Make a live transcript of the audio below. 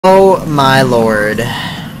Oh my lord.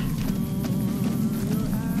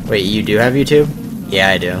 Wait, you do have YouTube? Yeah,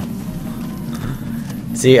 I do.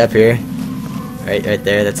 See up here? Right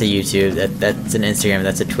there, that's a YouTube, that's an Instagram,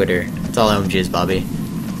 that's a Twitter. That's all emojis, Bobby.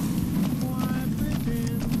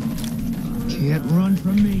 Can't run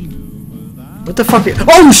from me. What the fuck?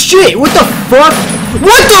 Oh shit! What the fuck?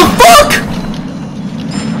 What the fuck?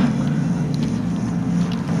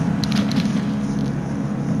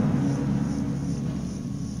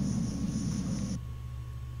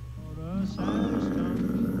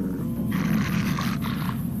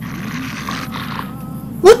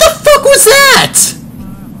 What the fuck was that?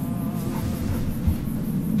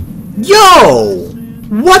 Yo!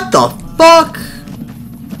 What the fuck?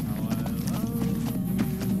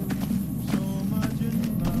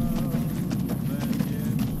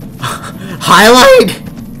 Highlight?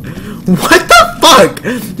 What the fuck?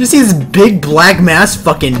 You see this big black mass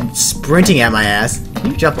fucking sprinting at my ass.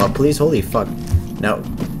 Can you jump up, please? Holy fuck. No.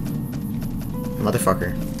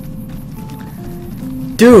 Motherfucker.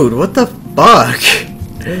 Dude, what the fuck?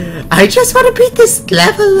 I just want to beat this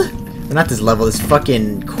level. Well, not this level, this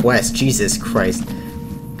fucking quest. Jesus Christ.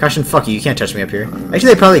 Caution, fuck you. You can't touch me up here.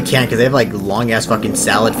 Actually, they probably can't because they have like long ass fucking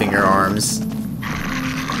salad finger arms.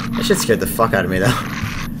 That shit scared the fuck out of me though.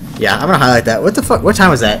 Yeah, I'm gonna highlight that. What the fuck? What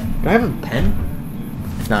time was that? Do I have a pen?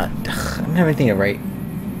 If not, I don't have anything to write.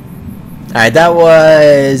 Alright, that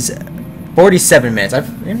was 47 minutes.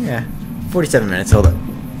 Yeah, 47 minutes. Hold up. I'll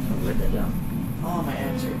write that down. Oh, my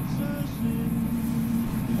answer.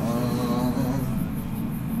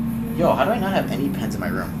 Yo, how do I not have any pens in my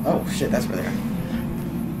room? Oh shit, that's where they are.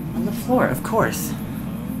 On the floor, of course.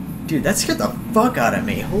 Dude, that scared the fuck out of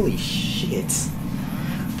me. Holy shit.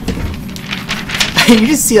 You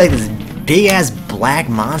just see like this big ass black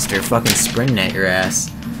monster fucking sprinting at your ass.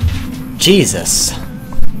 Jesus.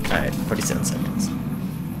 Alright, 47 seconds.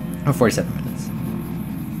 Oh, 47 minutes.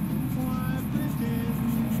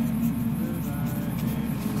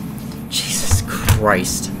 Jesus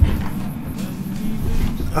Christ.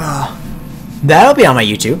 That'll be on my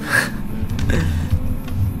YouTube.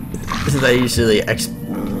 This is usually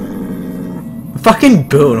fucking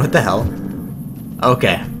Boone, what the hell?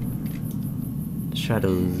 Okay. Try to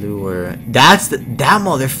lure. That's that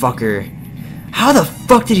motherfucker. How the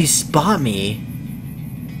fuck did he spot me?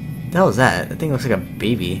 What the hell is that? That thing looks like a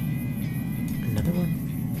baby. Another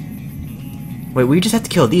one? Wait, we just have to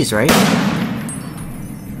kill these, right?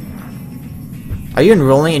 Are you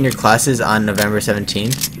enrolling in your classes on November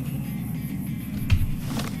 17th?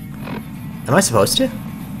 Am I supposed to?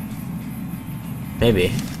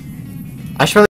 Maybe. I should probably